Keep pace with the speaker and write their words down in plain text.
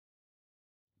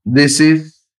This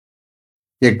is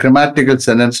a grammatical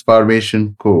sentence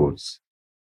formation course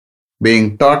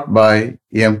being taught by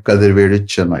M. Kadirvedu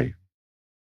Chennai.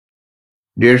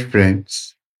 Dear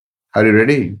friends, are you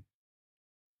ready?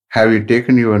 Have you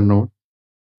taken your note?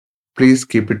 Please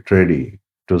keep it ready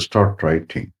to start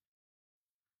writing.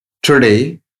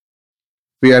 Today,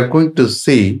 we are going to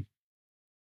see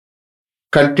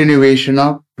continuation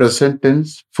of present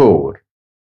tense 4.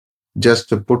 Just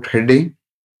to put heading,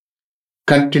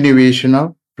 continuation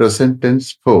of present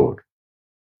tense 4.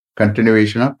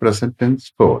 Continuation of present tense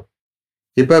 4.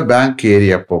 இப்போ bank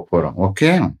area போறோம். Okay?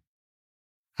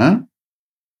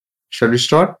 Shall we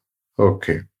start?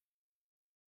 Okay.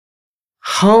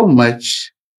 How much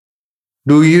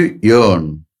do you earn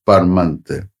per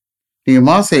month? நீங்க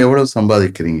மாசம் எவ்வளவு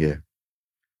சம்பாதிக்கிறீங்க?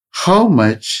 How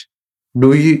much do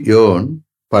you earn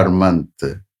per month?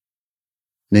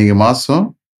 நீங்க மாசம்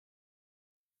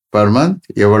per month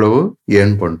எவ்வளவு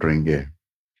earn பண்றீங்க?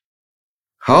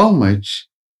 How much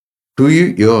do you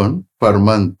earn per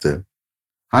month?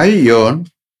 I earn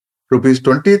rupees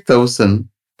 20,000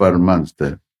 per month.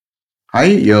 I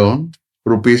earn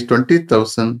rupees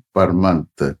 20,000 per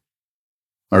month.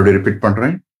 மறுபடியும் repeat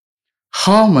பண்றேன்.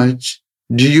 How much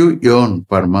do you earn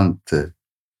per month?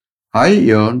 I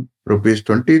earn rupees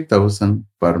 20,000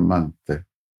 per month.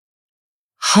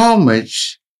 How much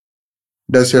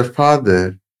does your father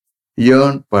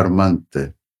earn per month?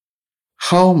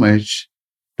 How much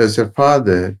does your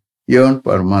father earn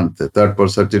per month? Third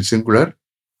person subject singular.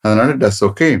 அதனால does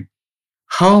okay.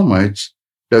 How much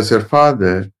does your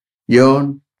father earn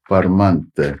per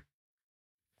month?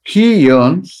 He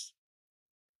earns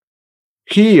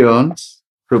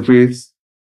rupees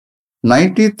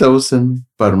 90,000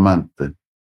 per month.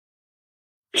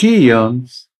 He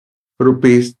earns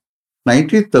rupees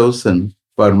 90,000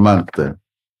 per month.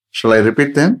 Shall I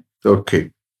repeat them? Okay.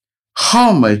 How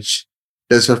much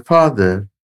does your father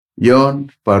earn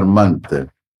per month?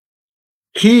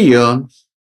 He earns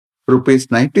rupees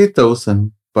 90,000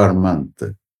 per month.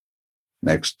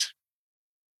 Next.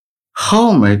 How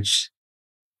much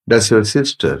does your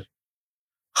sister?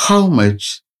 How much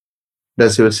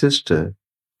does your sister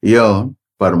earn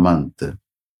per month?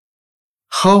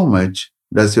 How much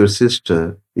does your sister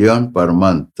earn per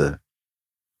month?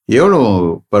 எவ்வளவு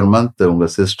per month உங்க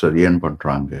sister earn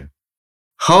பண்றாங்க?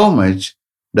 How much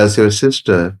does your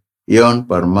sister earn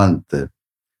per month?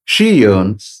 She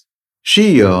earns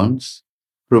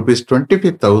rupees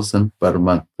 25,000 per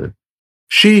month.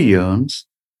 She earns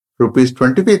rupees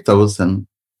 25,000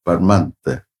 per month.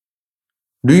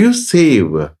 Do you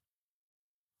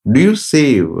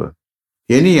save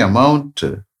any amount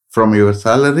from your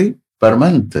salary per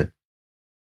month?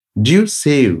 Do you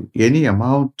save any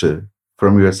amount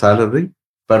from your salary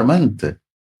per month?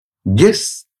 Yes,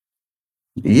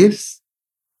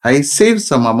 I save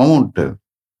some amount.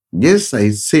 Yes, I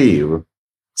save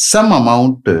some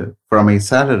amount from my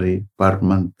salary per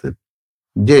month.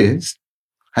 Yes,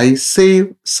 I save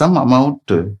some amount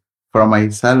from my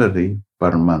salary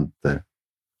per month.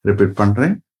 Repeat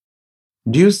பண்றேன்.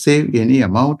 Do you save any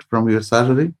amount from your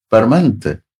salary per month?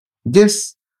 Yes,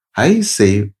 I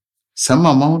save some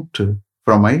amount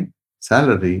from my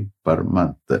salary per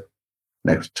month.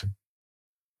 Next.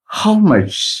 How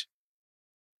much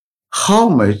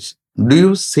do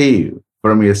you save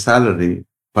from your salary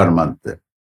per month?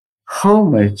 How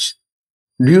much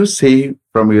do you save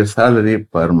from your salary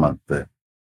per month?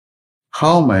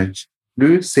 How much do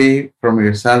you save from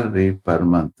your salary per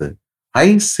month? I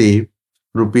save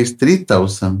rupees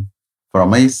 3,000 from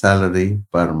my salary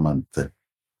per month.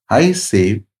 I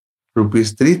save rupees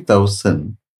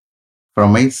 3,000 from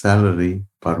my salary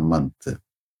per month.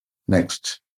 Next.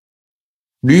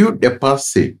 Do you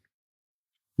deposit?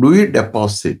 Do you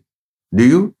deposit?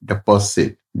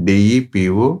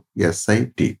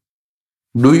 D-E-P-O-S-I-T.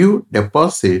 Do you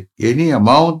deposit any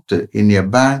amount in your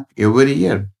bank every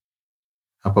year?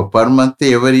 Per month,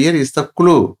 every year is the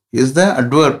clue, is the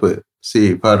adverb. See,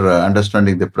 for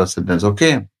understanding the present tense,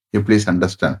 okay? You please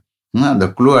understand. The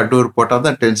clue adverb போட்டால்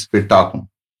தான் tense fit ஆகும்.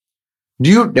 Do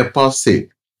you deposit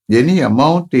any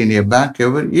amount in your bank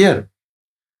every year?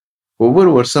 ஒவ்வொரு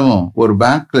வருஷமும் ஒரு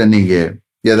பேங்க்ல நீங்க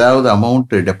ஏதாவது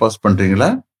amount deposit பண்றீங்களா?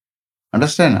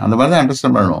 அண்டர்ஸ்டாண்ட்? அந்த மாதிரி தான்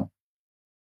அண்டர்ஸ்டாண்ட் பண்ணணும்.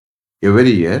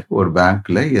 எவ்ரி இயர் ஒரு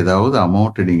பேங்க்ல ஏதாவது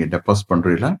அமௌண்ட் நீங்க டெபாசிட்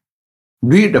பண்றீங்களா?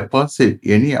 Do you deposit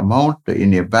any amount in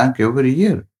your bank every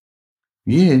year?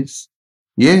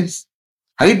 Yes,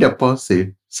 I deposit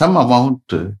some amount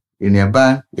in your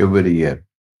bank every year.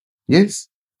 Yes,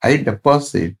 I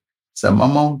deposit some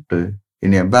amount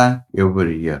in your bank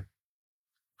every year.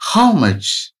 How much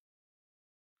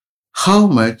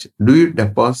do you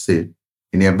deposit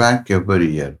in a bank every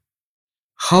year?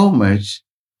 How much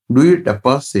do you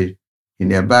deposit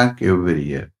in a bank every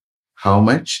year? How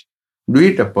much do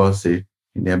you deposit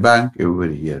in a bank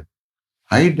every year?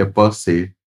 I deposit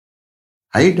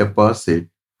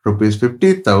rupees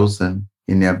 50,000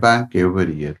 in a bank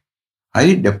every year.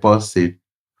 I deposit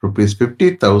rupees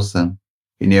 50,000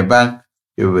 in a bank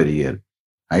every year.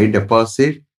 I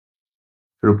deposit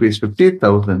rupees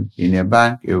 50,000 in a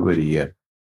bank every year.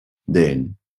 Then,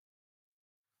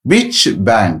 which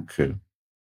bank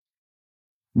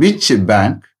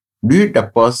do you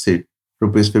deposit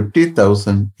rupees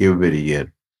 50,000 every year?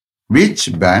 Which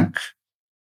bank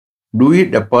do you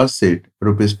deposit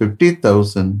rupees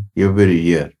 50,000 every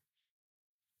year?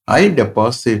 I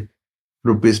deposit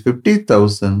rupees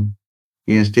 50,000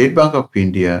 in State Bank of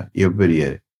India every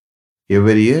year.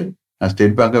 Every year,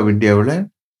 State Bank of India will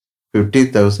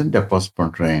 50,000 deposit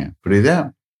பண்றேன். புரியுதா?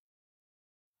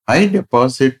 I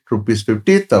deposit rupees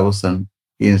 50,000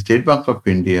 in State Bank of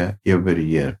India every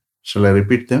year. Shall I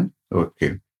repeat them?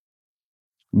 Okay.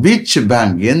 Which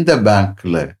bank? எந்த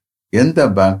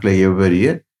bankல every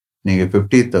year நீங்க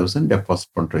 50,000 deposit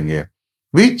பண்றீங்க?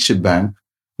 Which bank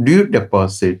do you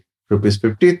deposit rupees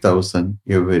 50,000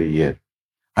 every year?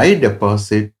 I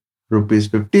deposit rupees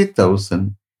 50,000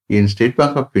 in State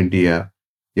Bank of India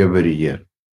every year.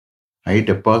 I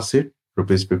deposit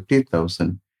rupees 50,000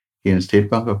 in State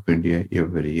Bank of India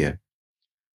every year.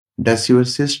 Does your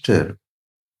sister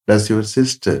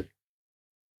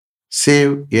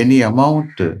save any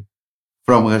amount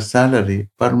from her salary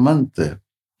per month?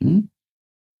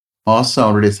 மாசம்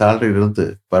அவருடைய salary இருந்து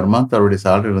per month அவருடைய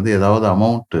salary இருந்து ஏதாவது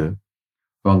amount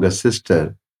உங்க sister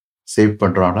save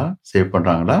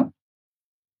பண்றாங்களா?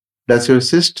 Does your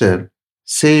sister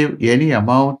save any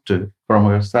amount from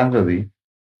her salary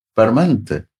per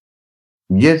month?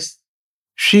 Yes,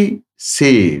 she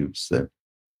saves.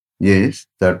 Yes,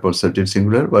 third person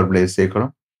singular, verb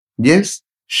சேர்க்கணும். Yes,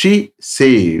 she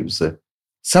saves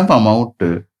some amount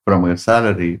from her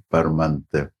salary per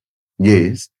month.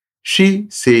 Yes, she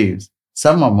saves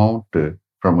some amount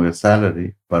from her salary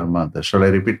per month. Shall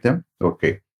I repeat them?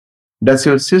 Okay. Does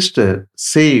your sister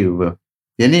save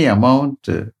any amount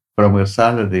from her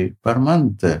salary per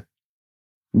month?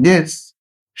 Yes,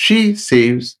 she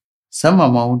saves some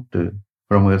amount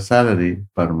from her salary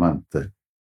per month.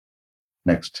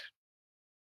 Next.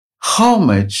 How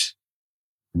much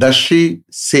does she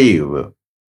save?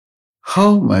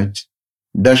 How much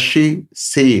does she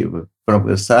save from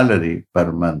her salary per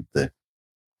month?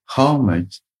 How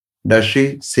much does she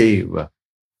save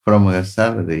from her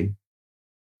salary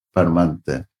per month?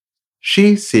 She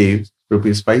saves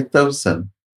rupees 5,000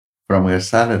 from her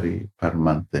salary per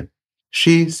month.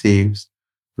 She saves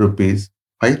rupees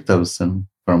 5,000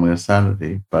 from her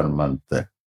salary per month.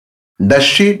 Does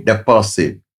she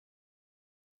deposit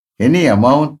any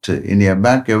amount in a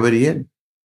bank every year?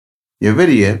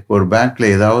 Every year ஒரு பேங்க்ல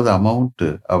ஏதாவது amount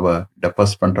அவ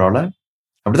deposit பண்றாளா?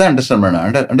 அப்படிதான்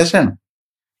understand.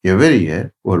 Every year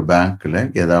ஒரு பேங்க்ல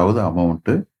ஏதாவது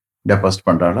amount deposit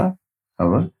பண்றாளா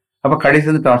அவ? அப்ப கடைசி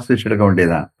டிரான்ஸ்லேஷன் எடுக்க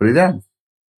வேண்டியதான். புரியுதா?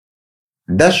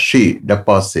 Does she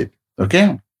deposit? Okay.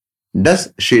 Does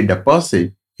she deposit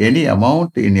any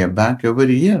amount in a bank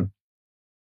every year?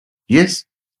 Yes,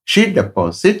 she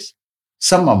deposits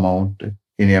some amount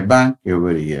in a bank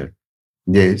every year.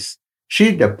 Yes, she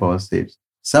deposits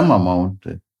some amount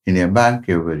in a bank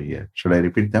every year. Should I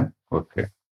repeat them? Okay.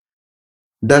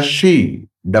 Does she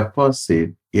deposit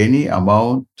any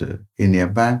amount in a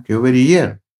bank every year?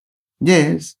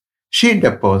 Yes, she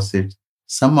deposits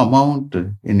some amount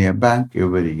in a bank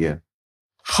every year.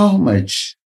 How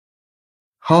much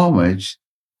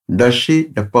does she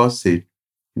deposit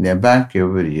in a bank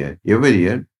every year? Every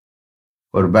year,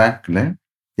 ஒரு பேங்க்ல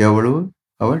எவ்வளவு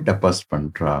அவ deposit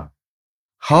பண்றா?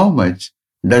 How much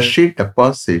does she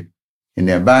deposit in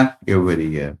a bank every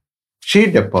year? She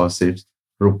deposits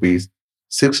rupees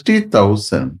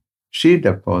 60,000. She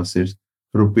deposits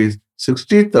rupees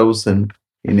 60,000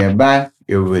 in a bank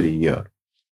every year.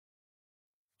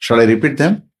 Shall I repeat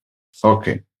them?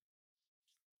 Okay.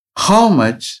 How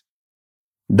much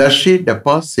does she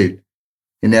deposit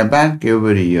in a bank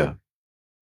every year?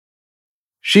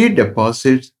 She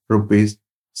deposits rupees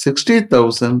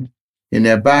 60,000 in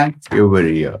a bank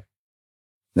every year.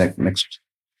 Next.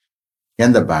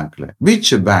 In the bank. Which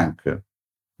bank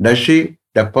does she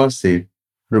deposit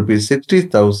rupees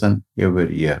 60,000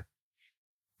 every year?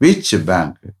 Which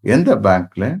bank? In the bank,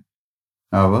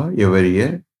 every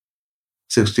year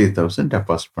 60,000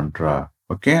 deposit பண்றா.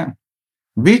 Okay.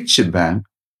 Which bank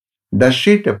does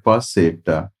she deposit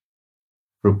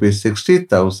rupees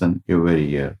 60,000 every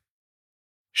year?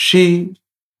 She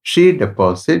She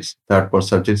deposits, third person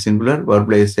subject singular, verb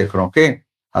சேர்க்கிறோம். Okay,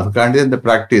 அதுக்காண்டி இந்த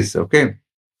practice. Okay,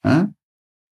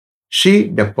 she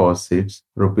deposits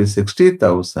rupees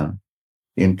 60,000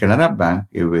 in Canara Bank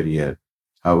every year.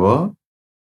 அவ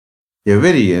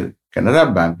every year Canara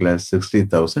Bankல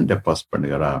 60,000 deposit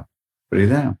பண்ணுகிறா.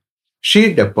 புரியுதா? She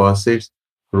deposits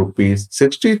rupees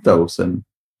 60,000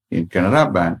 in Canara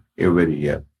Bank every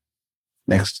year.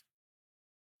 Next,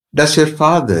 does your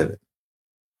father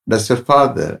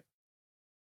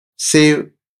save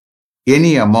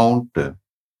any amount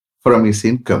from his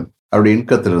income? அவருடைய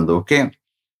இன்கத்துல இருந்து. Okay,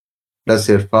 does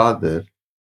your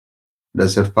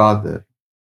father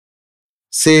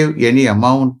save any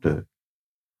amount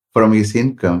from his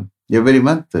income every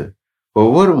month?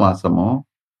 ஒவ்வொரு மாசமும்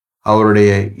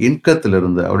அவருடைய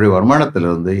இன்கத்திலிருந்து, அவருடைய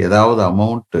வருமானத்திலிருந்து ஏதாவது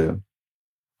amount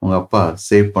உங்க அப்பா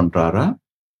save பண்றாரா?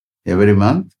 எவ்ரி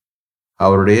மந்த்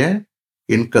அவருடைய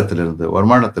இன்கத்திலிருந்து,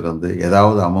 வருமானத்திலிருந்து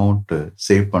ஏதாவது அமௌண்ட்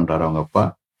சேவ் பண்றாரா உங்க அப்பா?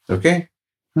 Okay,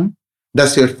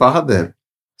 does your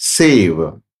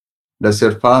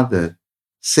father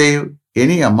save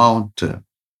any amount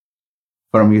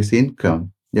from his income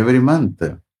every month?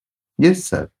 Yes,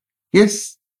 sir. Yes,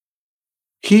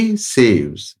 he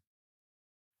saves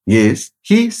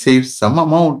some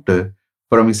amount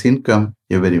from his income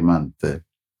every month.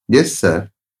 Yes, sir.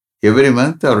 Every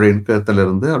month அவருடைய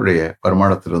இன்கத்திலிருந்து, அவருடைய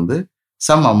வருமானத்திலிருந்து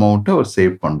some amount அவர்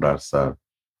save பண்றார் sir.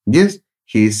 Yes,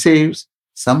 he saves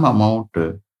some amount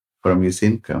from his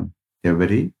income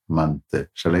every month.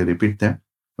 Shall I repeat them?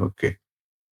 Okay.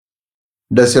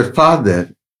 Does your father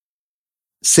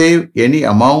save any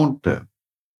amount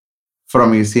from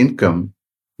his income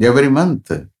every month?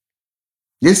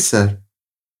 Yes, sir.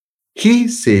 He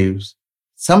saves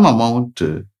some amount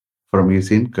from his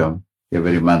income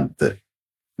every month.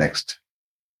 Next,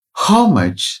 how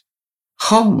much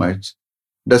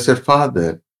does your father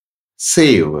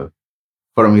save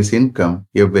from his income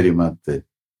every month?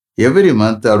 Every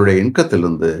month அவருடைய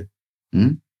இன்கத்திலிருந்து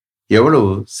எவ்வளவு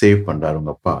save பண்றாரு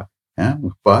உங்க அப்பா?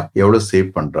 உங்க அப்பா எவ்வளவு save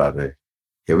பண்றாரு?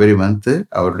 Every month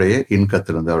அவருடைய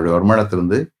இன்கத்திலிருந்து, அவருடைய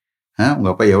வருமானத்திலிருந்து உங்க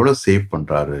அப்பா எவ்வளவு சேவ்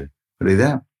பண்றாரு?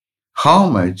 புரியுதா? How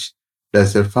much does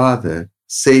your father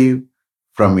save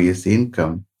from his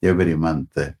income every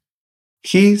month?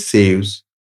 He saves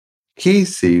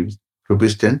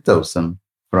rupees 10,000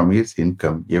 from his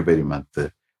income every month.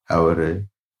 Our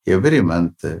every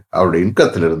month அவருடைய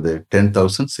இன்கத்திலிருந்து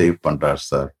 10,000 சேவ் பண்றார்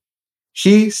sir.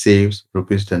 He saves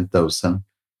rupees 10,000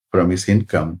 from his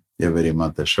income every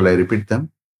month. Shall I repeat them?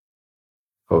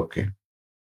 Okay.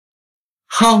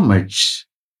 How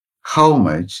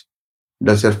much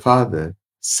does your father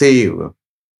save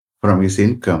from his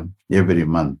income every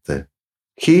month?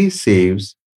 He saves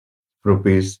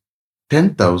rupees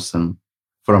 10,000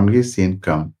 from his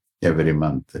income every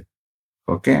month.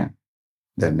 Okay.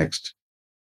 Then next,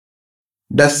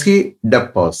 does he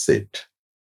deposit?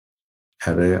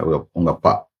 உங்க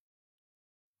அப்பா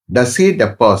does he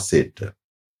deposit?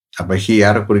 அப்ப he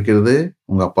யாரை குறிக்கிறது?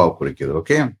 உங்க அப்பாவை குறிக்கிறது.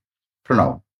 Okay,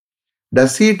 pronoun.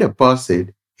 Does he deposit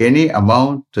any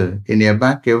amount in a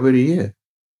bank every year?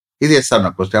 இது yes or no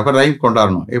question. அப்ப ரைம்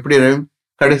கொண்டாடணும். எப்படி ரைம்?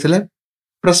 கடைசியில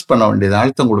ப்ரெஸ் பண்ண வேண்டியது,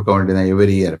 அழுத்தம் கொடுக்க வேண்டியது.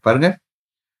 எவ்ரி இயர் பாருங்க,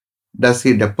 does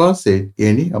he deposit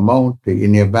any amount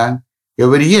in a bank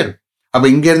every year? அப்ப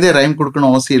இங்க இருந்தே ரைம்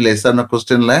கொடுக்கணும் அவசியம் இல்லை. எஸ் ஆர் நோ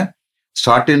கொஸ்டின்ல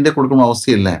ஸ்டார்டிங்லேயே கொடுக்கணும்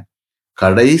அவசியம் இல்லை.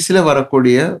 கடைசியில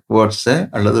வரக்கூடிய வேர்ட்ஸை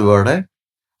அல்லது வேர்டை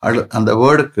அந்த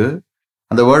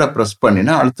வேர்டை ப்ரெஸ்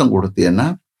பண்ணினா, அழுத்தம் கொடுத்தீங்கன்னா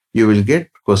you will get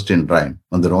question rhyme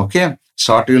வந்துடும். ஓகே,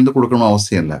 ஸ்டார்டிங் இருந்து கொடுக்கணும்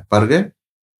அவசியம் இல்லை. பாருங்க,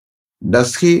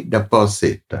 does he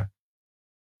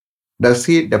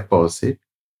deposit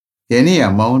any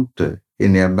amount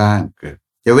in a bank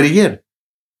every year?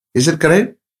 Is it correct?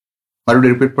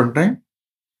 மறுபடியும் ரிப்பீட் பண்றேன்.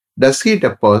 Does he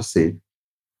deposit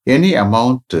any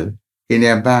amount in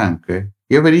a bank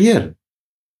every year?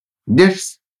 Yes,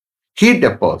 he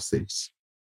deposits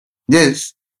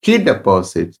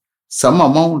some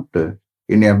amount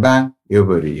in a bank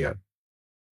every year.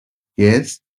 Yes,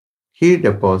 he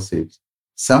deposits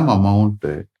some amount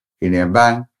in a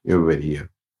bank every year.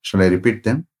 Shall I repeat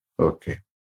them? Okay.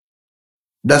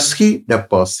 Does he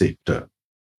deposit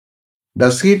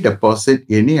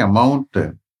any amount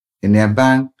in a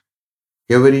bank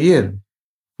every year?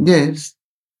 Yes,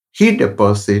 he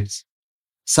deposits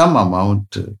some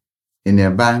amount in a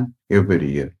bank every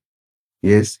year.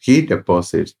 Yes, he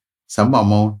deposits some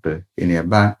amount in a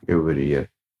bank every year.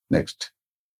 Next,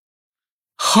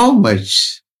 how much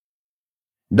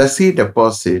does he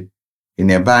deposit in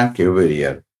a bank every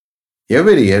year?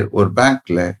 Every year ஒரு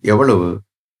பேங்க்ல எவ்வளவு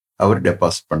அவர்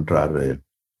deposit பண்றாரு?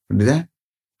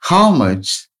 How much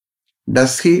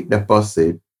does he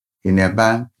deposit in a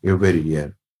bank every year?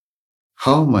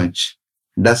 How much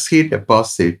does he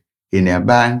deposit in a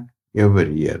bank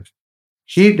every year?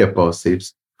 He deposits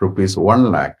rupees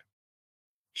 1 lakh.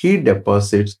 He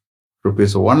deposits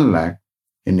rupees 1 lakh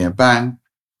in a bank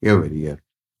every year.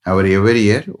 Our every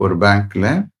year ஒரு பேங்க்ல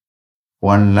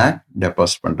 1 lakh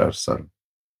deposit பண்றார் sir.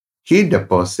 He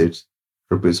deposits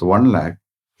rupees 1 lakh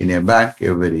in a bank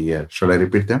every year. Shall I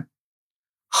repeat them?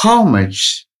 How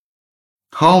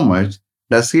much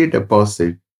does he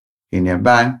deposit in a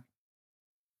bank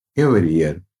every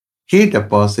year? He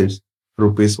deposits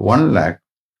rupees 1 lakh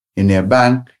in a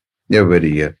bank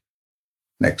every year.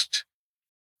 Next.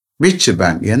 Which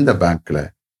bank? எந்த பேங்க்ல?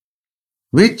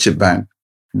 Which bank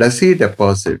does he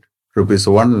deposit rupees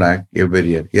 1 lakh every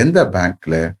year? எந்த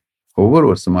பேங்க்ல ஒவ்வொரு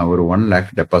வருஷமா ஒரு 1 lakh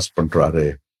deposit பண்றாரு?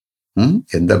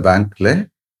 எந்த பேங்க்ல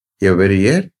every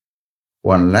year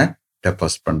 1 lakh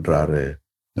டெபாசிட் பண்றாரு?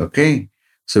 Okay.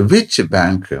 So which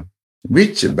bank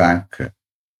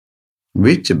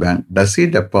does he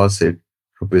deposit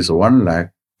rupees 1 lakh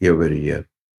every year?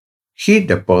 He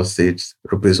deposits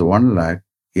rupees 1 lakh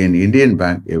in Indian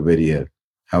Bank every year.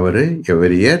 அவரு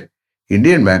every year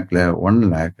Indian Bankல 1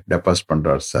 lakh deposit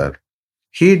பண்றார் sir.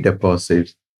 He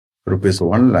deposits rupees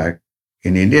 1 lakh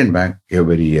in Indian Bank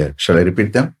every year. Shall I repeat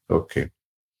them? Okay.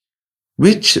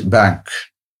 Which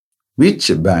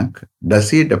bank does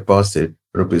he deposit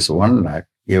rupees 1 lakh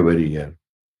every year?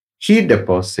 He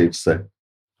deposits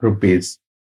rupees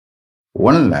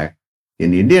 1 lakh in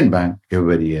Indian Bank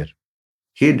every year.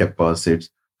 He deposits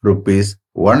rupees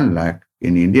 1 lakh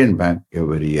in Indian Bank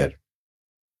every year.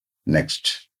 Next.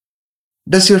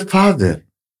 Does your father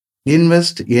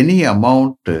invest any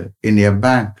amount in a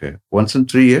bank once in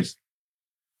 3 years?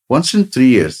 Once in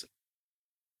 3 years.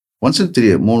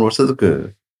 3 வருஷத்துக்கு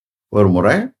ஒரு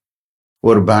முறை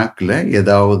ஒரு பேங்க்ல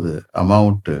ஏதாவது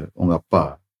amount உங்க அப்பா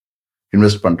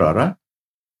invest பண்றாரா?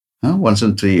 Once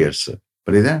in 3 years.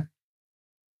 புரியுதா?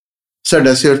 So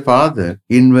does your father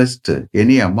invest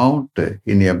any amount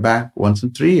in a bank once in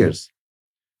 3 years?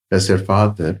 Does your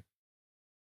father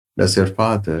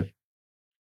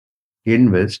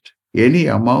invest any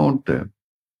amount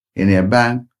in a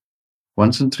bank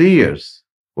once in 3 years?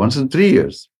 Once in 3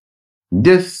 years.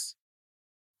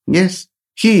 Yes,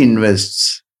 he invests.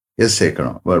 Yes,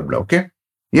 verb, okay?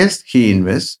 Yes, he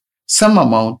invests some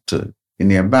amount in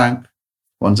a bank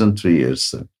once in 3 years.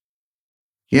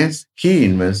 Yes, he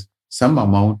invests some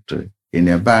amount in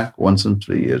a bank once in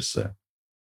 3 years.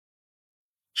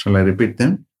 Shall I repeat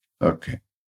them? Okay.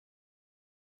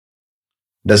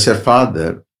 Does your father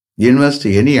invest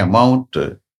any amount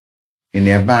in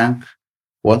a bank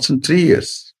once in 3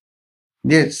 years?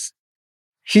 Yes,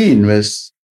 he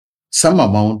invests some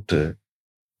amount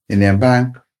in a bank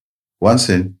once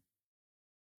in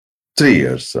 3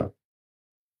 years.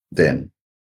 Then,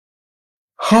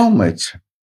 how much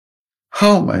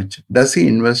does he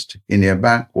invest in a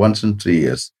bank once in 3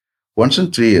 years? Once in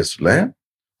 3 yearsல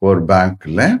ஒரு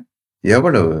பேங்க்ல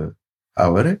எவ்வளவு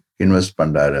அவர் invest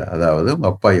பண்றாரு? அதாவது உங்க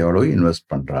அப்பா எவ்வளவு invest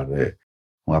பண்றாரு?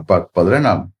 உங்க அப்பாவுக்கு பதிலாக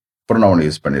நாம் ப்ரொனவுன்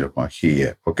யூஸ் பண்ணியிருக்கோம்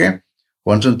ஹியர். ஓகே.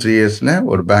 ஒன்ஸ் இன் 3 yearsல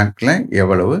ஒரு பேங்க்ல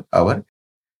எவ்வளவு அவர்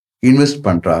இன்வெஸ்ட்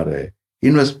பண்றாரு?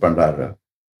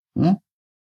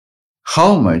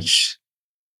 How much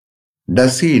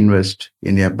does he invest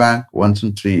in a bank once in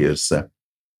 3 years?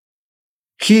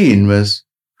 He invests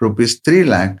rupees 3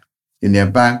 lakh in a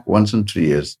bank once in 3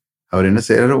 years. அவர் என்ன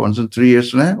செய்யறாரு? once in 3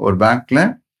 yearsல ஒரு பேங்க்ல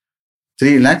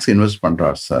 3 lakhs invest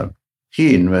பண்றார் sir. He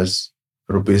invests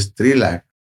rupees 3 lakh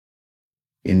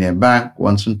in a bank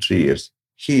once in 3 years.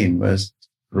 He invests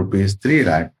rupees 3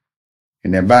 lakh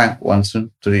in a bank once in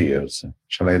 3 years.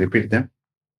 Shall I repeat them?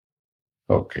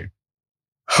 Okay.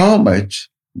 How much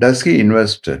does he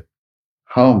invest?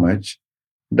 How much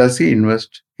does he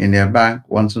invest in a bank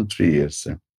once in 3 years?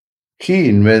 He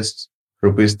invests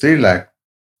rupees 3 lakh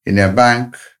in a bank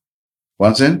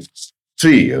once in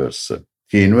 3 years.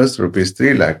 He invests rupees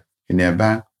 3 lakh in a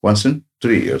bank once in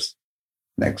 3 years.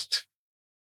 Next.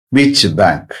 Which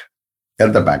bank?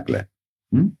 At the bank.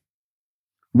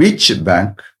 Which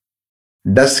bank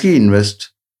does he invest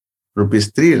rupees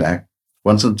 3 lakh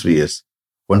once in 3 years?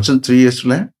 Once in 3 years,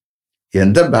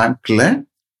 எந்த பேங்க்ல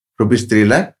rupees 3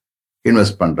 lakh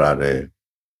invest பண்றாரு?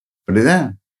 புரியுதா?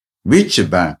 Which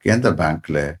bank? எந்த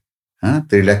பேங்க்ல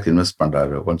 3 lakh invest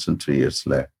பண்றாரு once in 3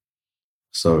 yearsல?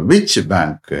 So which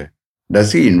bank does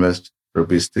he invest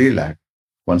rupees 3 lakh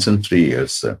once in 3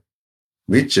 years?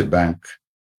 Which bank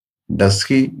does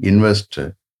he invest?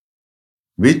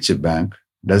 Which bank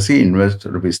does he invest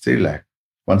rupees 3 lakh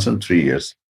once in 3 years?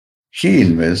 He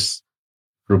invests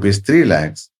rupees 3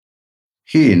 lakhs.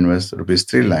 He invests rupees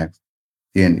 3 lakhs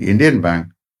in Indian Bank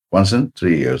once in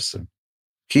 3 years.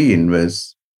 He invests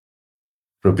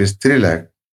rupees 3 lakh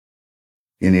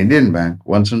in Indian bank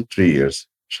once in 3 years.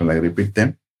 Shall I repeat them?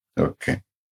 Okay.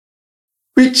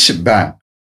 Which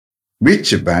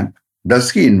bank does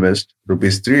he invest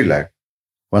rupees 3 lakh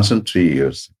once in 3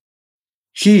 years?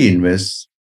 He invests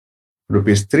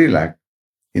rupees 3 lakh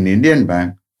in Indian bank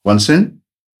once in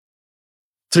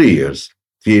 3 years.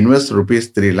 He invests rupees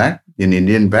 3 lakh in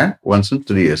Indian bank once in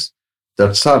 3 years.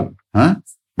 That's all.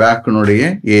 பேங்க்கினுடைய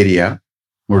area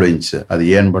முடிஞ்சு. அது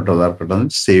earn பண்ணுறதா இருக்கட்டும்,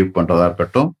 save பண்ணுறதா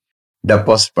இருக்கட்டும்,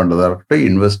 deposit பண்ணுறதா இருக்கட்டும்,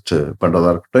 invest பண்ணுறதா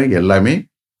இருக்கட்டும், எல்லாமே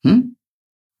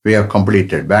we have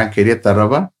completed. Bank area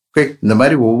தரவா. ஓகே, இந்த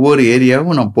மாதிரி ஒவ்வொரு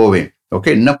ஏரியாவும் நான் போவேன்.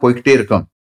 ஓகே, இன்னும் போய்கிட்டே இருக்கும்.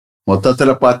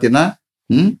 மொத்தத்தில் பார்த்தீங்கன்னா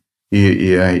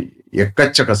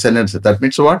எக்கச்சக்க sentence. That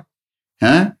means what?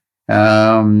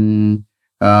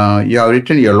 You have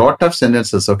written a lot of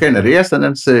sentences. Okay, நிறைய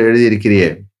சென்டென்ஸ் எழுதியிருக்கிறியே,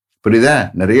 புரியுதா?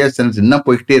 நிறைய சென்டென்ஸ் இன்னும்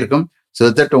போய்கிட்டே இருக்கும். ஸோ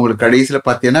தட் உங்களுக்கு கடைசியில்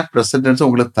பார்த்தீங்கன்னா ப்ரெசன்ட் டென்ஸ்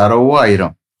உங்களுக்கு தரவோ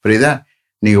ஆயிரும். புரியுதா?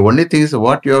 நீங்கள் only things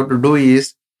what you have to two is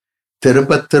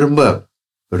திரும்ப திரும்ப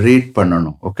ரீட்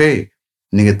பண்ணணும். ஓகே,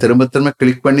 நீங்கள் திரும்ப திரும்ப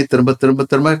கிளிக் பண்ணி திரும்ப திரும்ப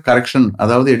திரும்ப கரெக்ஷன்,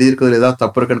 அதாவது எழுதியிருக்கிறதுல ஏதாவது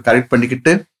தப்பு இருக்குன்னு கரெக்ட்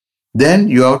பண்ணிக்கிட்டு then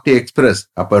you have to express.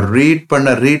 அப்போ ரீட்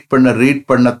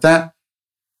பண்ணத்தான்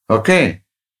ஓகே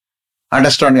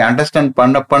அண்டர்ஸ்டாண்ட்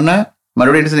பண்ண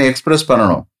மறுபடியும் எக்ஸ்பிரஸ்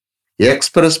பண்ணணும்.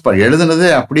 எழுதுனது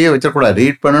அப்படியே வச்சிடக்கூடாது.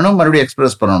 ரீட் பண்ணணும், மறுபடியும்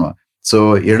எக்ஸ்பிரஸ் பண்ணணும். ஸோ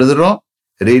எழுதுறோம்,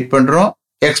 ரீட் பண்றோம்,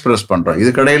 எக்ஸ்பிரஸ் பண்றோம். இது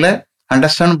கடையில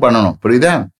அண்டர்ஸ்டாண்ட் பண்ணணும்.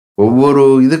 புரியுதா? ஒவ்வொரு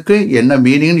இதுக்கு என்ன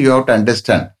meaning you have to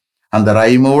understand. அந்த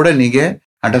ரைமோட நீங்க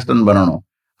அண்டர்ஸ்டாண்ட் பண்ணணும்.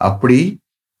 அப்படி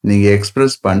நீங்க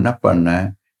எக்ஸ்பிரஸ் பண்ண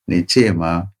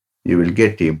நிச்சயமா you will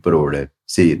get improved.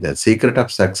 See, the secret of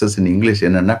success in English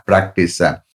என்னன்னா practice.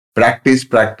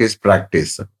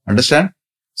 Understand?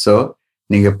 So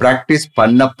நீங்க பிராக்டிஸ்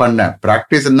பண்ண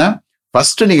பிராக்டிஸ்னா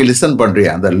ஃபர்ஸ்ட் நீங்க லிசன் பண்றீங்க.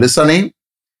 அந்த listening,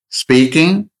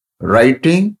 speaking,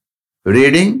 writing,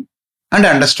 reading and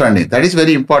understanding, that is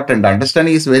very important.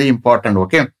 Understanding is very important.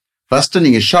 Okay, first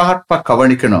நீங்க ஷார்ப்பா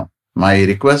கவனிக்கணும். My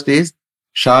request is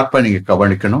ஷார்ப்பா நீங்க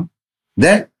கவனிக்கணும்.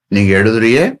 தென் நீங்க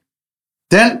எழுதுறீங்க,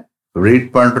 தென் ரீட்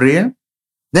பண்றீங்க,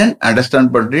 தென்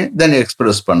அண்டர்ஸ்டாண்ட் பண்றீங்க, தென்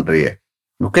எக்ஸ்பிரஸ் பண்றீங்க.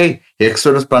 ஓகே,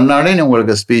 எக்ஸ்பிரஸ் பண்ணாலே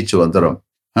உங்களுக்கு ஸ்பீச் வந்துடும்.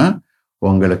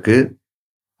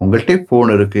 உங்கள்கிட்ட ஃபோன்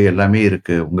இருக்கு, எல்லாமே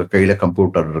இருக்கு, உங்க கையில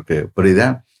கம்ப்யூட்டர் இருக்கு. புரியுதா?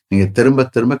 நீங்க திரும்ப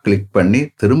திரும்ப கிளிக் பண்ணி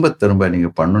திரும்ப நீங்க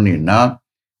பண்ணணும்னா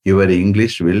your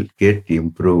English will get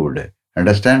improved.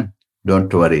 Understand?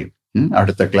 Don't worry.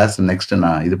 அடுத்த கிளாஸ் நெக்ஸ்ட்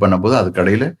நான் இது பண்ணும்போது அது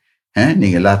கடையில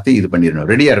நீங்க எல்லாத்தையும் இது பண்ணிடணும்,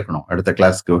 ரெடியா இருக்கணும் அடுத்த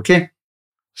கிளாஸ்க்கு. Okay,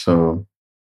 so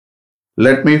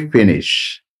let me finish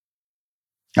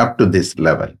up to this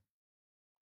level.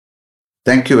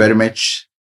 Thank you very much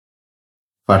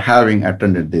for having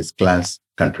attended this class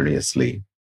continuously.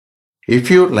 If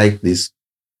you like this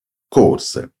course,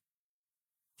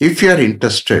 if you are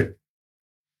interested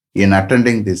in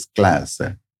attending this class,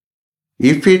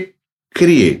 if it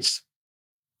creates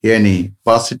any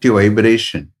positive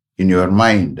vibration in your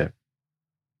mind,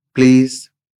 please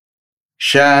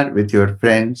share with your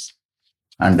friends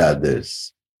and others.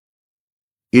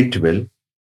 It will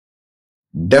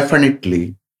definitely,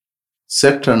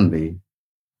 certainly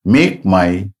make my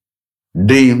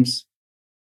dreams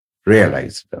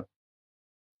realized.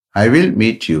 I will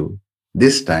meet you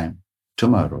this time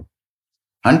tomorrow.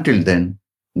 Until then,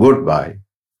 goodbye.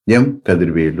 M.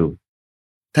 Kadirvelu.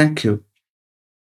 Thank you.